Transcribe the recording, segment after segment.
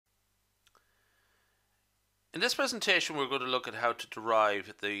In this presentation, we're going to look at how to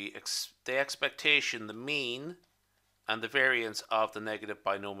derive the expectation, the mean, and the variance of the negative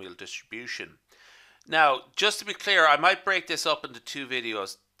binomial distribution. Now, just to be clear, I might break this up into two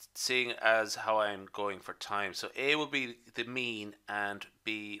videos, seeing as how I'm going for time. So A will be the mean and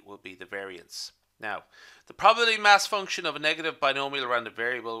B will be the variance. Now, the probability mass function of a negative binomial random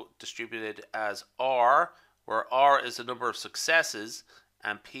variable distributed as R, where R is the number of successes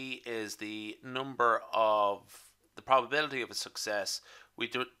and P is the number of the probability of a success, we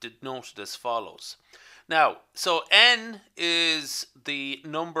denote it as follows. Now, so N is the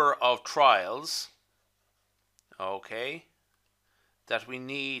number of trials, okay, that we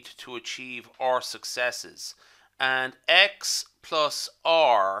need to achieve R successes, and X plus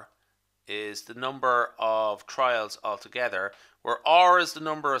R is the number of trials altogether, where R is the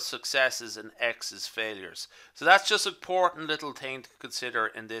number of successes and X is failures. So that's just an important little thing to consider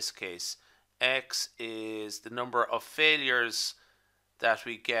in this case. X is the number of failures that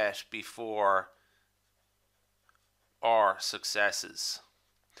we get before R successes.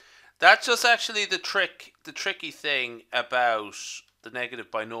 That's just actually the tricky thing about the negative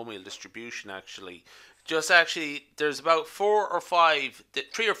binomial distribution actually. There's about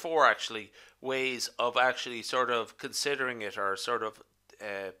three or four actually ways of actually sort of considering it, or sort of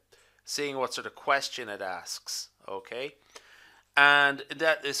seeing what sort of question it asks, okay? And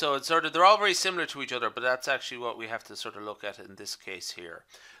that, so it's sort of, they're all very similar to each other, but that's actually what we have to sort of look at in this case here.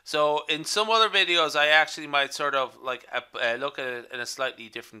 So in some other videos, I actually might sort of like look at it in a slightly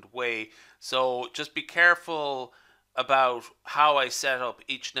different way. So just be careful about how I set up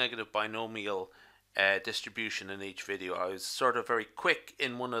each negative binomial distribution in each video. I was sort of very quick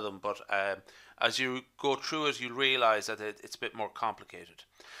in one of them, but as you go through it, you'll realize that it's a bit more complicated.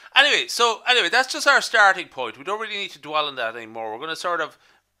 Anyway, that's just our starting point. We don't really need to dwell on that anymore. We're going to sort of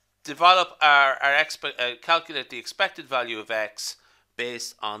develop calculate the expected value of x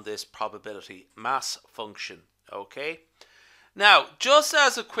based on this probability mass function. Okay. Now, just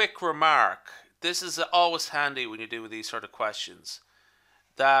as a quick remark, this is always handy when you do these sort of questions,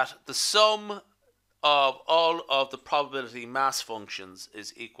 that the sum of all of the probability mass functions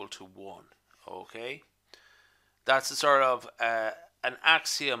is equal to 1. Okay. That's a sort of an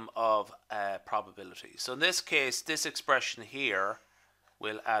axiom of probability. So in this case, this expression here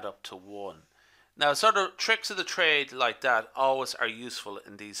will add up to 1. Now, sort of tricks of the trade like that always are useful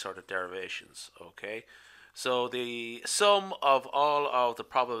in these sort of derivations, okay? So the sum of all of the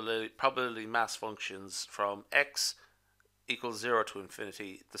probability mass functions from x equals 0 to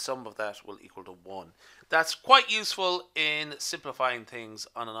infinity, the sum of that will equal to 1. That's quite useful in simplifying things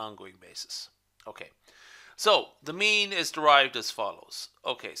on an ongoing basis. Okay. So the mean is derived as follows.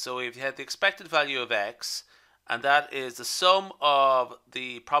 Okay, so we've had the expected value of x, and that is the sum of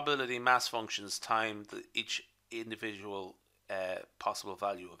the probability mass functions times each individual possible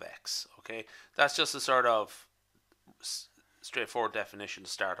value of x. Okay, that's just a sort of straightforward definition to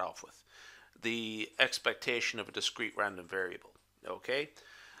start off with. The expectation of a discrete random variable. Okay,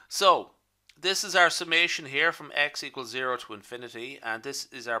 so this is our summation here from x equals 0 to infinity, and this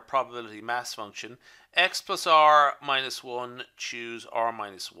is our probability mass function. X plus r minus 1, choose r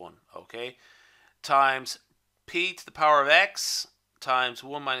minus 1, okay, times p to the power of x times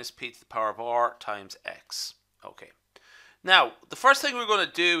 1 minus p to the power of r times x. Okay. Now, the first thing we're going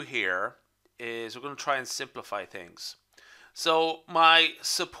to do here is we're going to try and simplify things. So my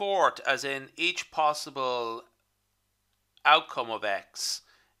support, as in each possible outcome of x,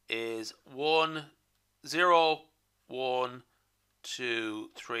 is 1, 0, 1, 2,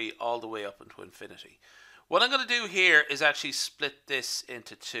 3, all the way up into infinity. What I'm going to do here is actually split this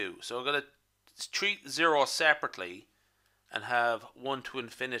into two. So I'm going to treat 0 separately and have 1 to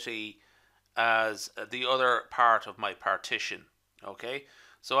infinity as the other part of my partition. Okay,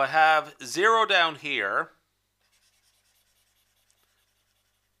 so I have 0 down here,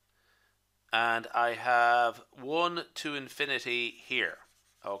 and I have 1 to infinity here.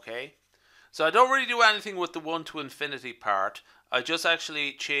 Okay, so I don't really do anything with the 1 to infinity part. I just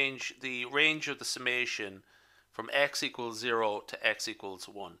actually change the range of the summation from x equals 0 to x equals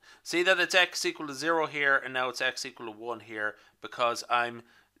 1. See that it's x equal to 0 here, and now it's x equal to 1 here, because I'm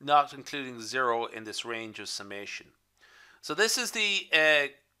not including 0 in this range of summation. So this is the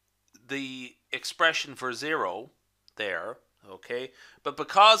expression for 0 there, okay? But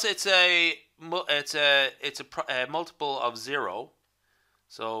because it's a multiple of 0,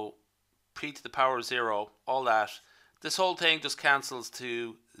 so p to the power of 0, all that, this whole thing just cancels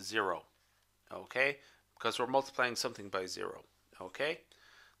to 0, okay? Because we're multiplying something by 0, okay?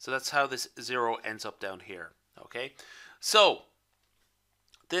 So that's how this 0 ends up down here, okay? So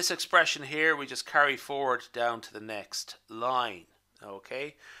this expression here we just carry forward down to the next line.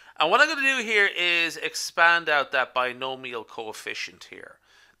 Okay, and what I'm going to do here is expand out that binomial coefficient here.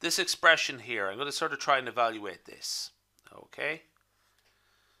 This expression here, I'm going to sort of try and evaluate this. Okay,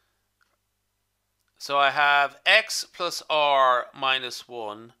 so I have x plus r minus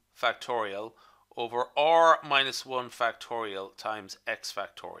 1 factorial over r minus 1 factorial times x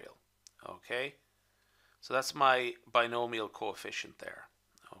factorial. Okay, so that's my binomial coefficient there.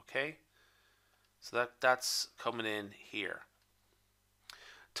 Okay, so that's coming in here.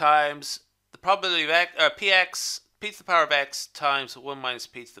 Times the probability of x, px, p to the power of x times 1 minus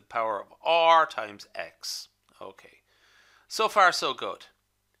p to the power of r times x. Okay, so far so good.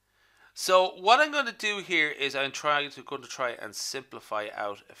 So what I'm going to do here is I'm going to try and simplify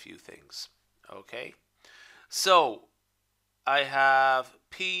out a few things. Okay, so I have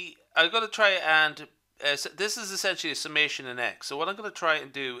p. I'm going to try and this is essentially a summation in x. So what I'm going to try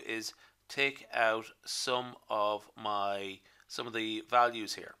and do is take out some of the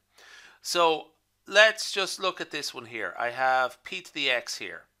values here. So let's just look at this one here. I have p to the x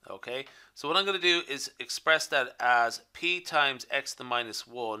here. Okay, so what I'm going to do is express that as p times x to the minus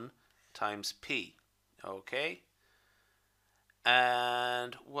 1 times p. Okay,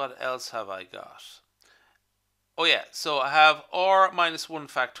 and what else have I got? Oh yeah, so I have r minus 1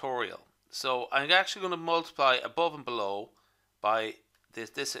 factorial. So I'm actually going to multiply above and below by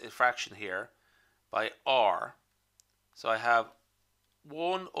this fraction here by r. So I have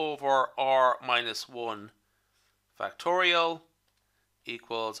 1 over r minus 1 factorial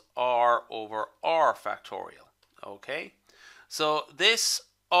equals r over r factorial. Okay, so this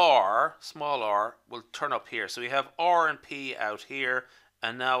r, small r, will turn up here. So we have r and p out here,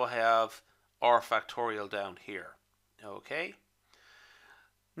 and now I have r factorial down here. Okay,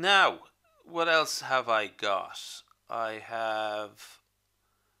 now what else have I got? I have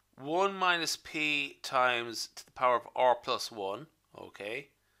 1 minus p times to the power of r plus 1. Okay,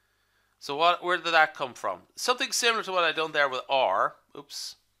 so where did that come from? Something similar to what I done there with r.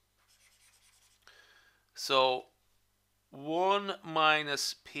 Oops. So 1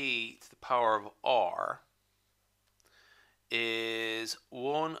 minus p to the power of r is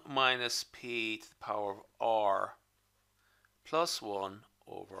 1 minus p to the power of r plus 1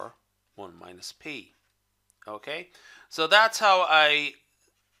 over 1 minus p. Okay, so that's how I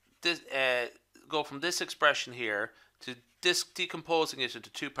go from this expression here to decomposing it into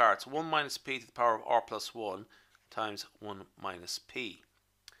two parts. 1 minus p to the power of r plus 1 times 1 minus p.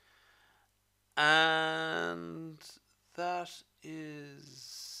 And that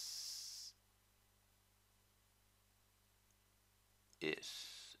is it,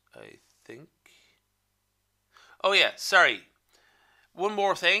 I think. Oh yeah, sorry. One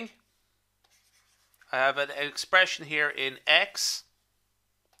more thing. I have an expression here in x.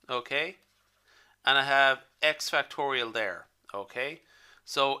 Okay. And I have x factorial there. Okay.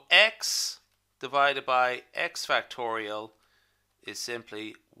 So x divided by x factorial is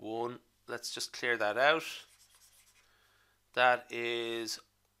simply 1. Let's just clear that out. That is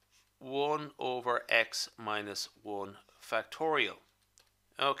 1 over x minus 1 factorial.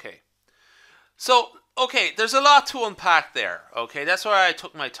 Okay. So, okay, there's a lot to unpack there. Okay, that's why I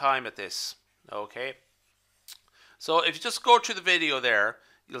took my time at this. Okay. So if you just go through the video there,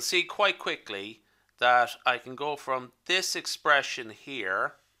 you'll see quite quickly that I can go from this expression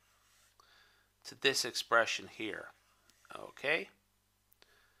here to this expression here. Okay.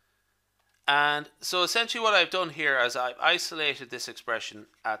 And so essentially what I've done here is I've isolated this expression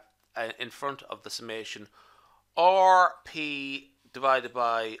in front of the summation rp divided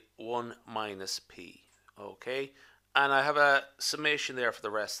by 1 minus p. Okay, and I have a summation there for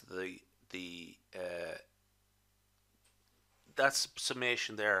the rest of that's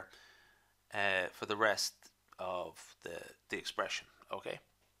summation there for the rest of the expression. Okay,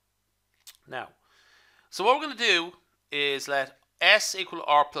 now so what we're going to do is let s equal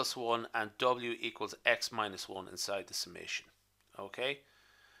r plus 1 and w equals x minus 1 inside the summation. Okay,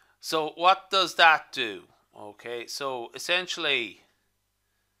 so what does that do? Okay, so essentially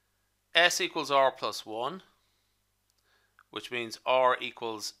s equals r plus 1, which means r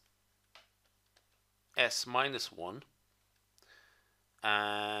equals s minus 1,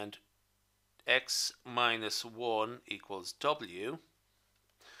 and x minus 1 equals w.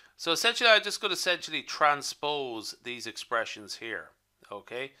 So essentially I'm just going to transpose these expressions here.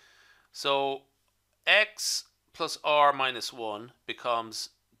 Okay, so x plus r minus 1 becomes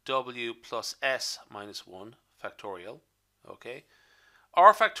w plus s minus 1 factorial. Okay,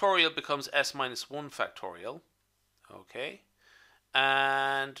 r factorial becomes s minus 1 factorial. Okay,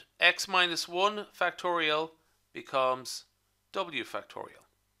 and x minus 1 factorial becomes w factorial.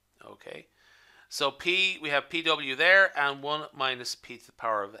 Okay, so P, we have PW there, and 1 minus P to the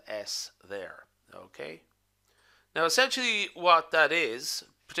power of S there. Okay, now essentially what that is,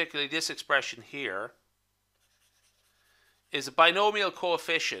 particularly this expression here, is a binomial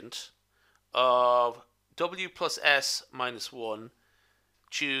coefficient of W plus S minus 1,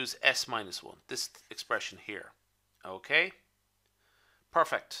 choose S minus 1. This expression here. Okay,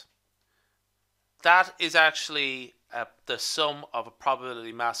 perfect. That is actually the sum of a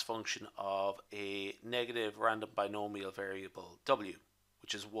probability mass function of a negative random binomial variable W,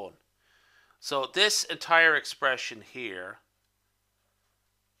 which is 1. So this entire expression here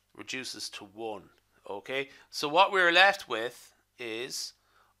reduces to 1. Okay, so what we're left with is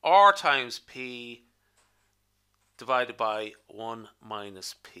R times P divided by 1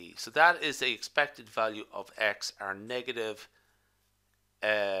 minus P. So that is the expected value of X, our negative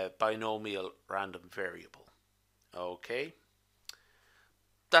binomial random variable. Okay,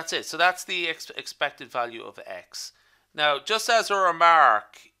 that's it. So that's the expected value of X. Now, just as a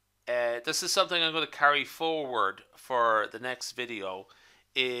remark, this is something I'm going to carry forward for the next video,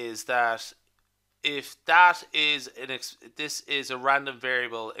 is that if that is this is a random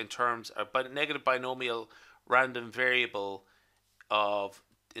variable in terms of negative binomial random variable of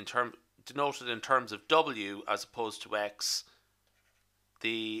denoted in terms of W as opposed to X,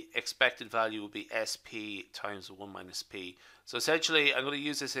 the expected value will be SP times 1 minus P. So essentially, I'm going to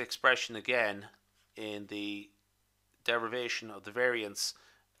use this expression again in the derivation of the variance,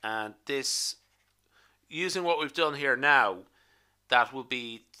 and this, using what we've done here now, that will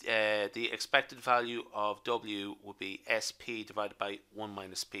be the expected value of W will be SP divided by 1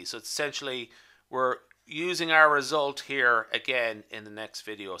 minus P. So it's essentially, we're using our result here again in the next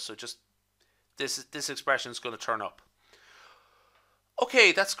video. So just this expression is going to turn up.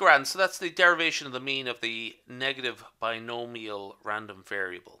 Okay, that's grand. So that's the derivation of the mean of the negative binomial random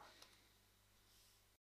variable.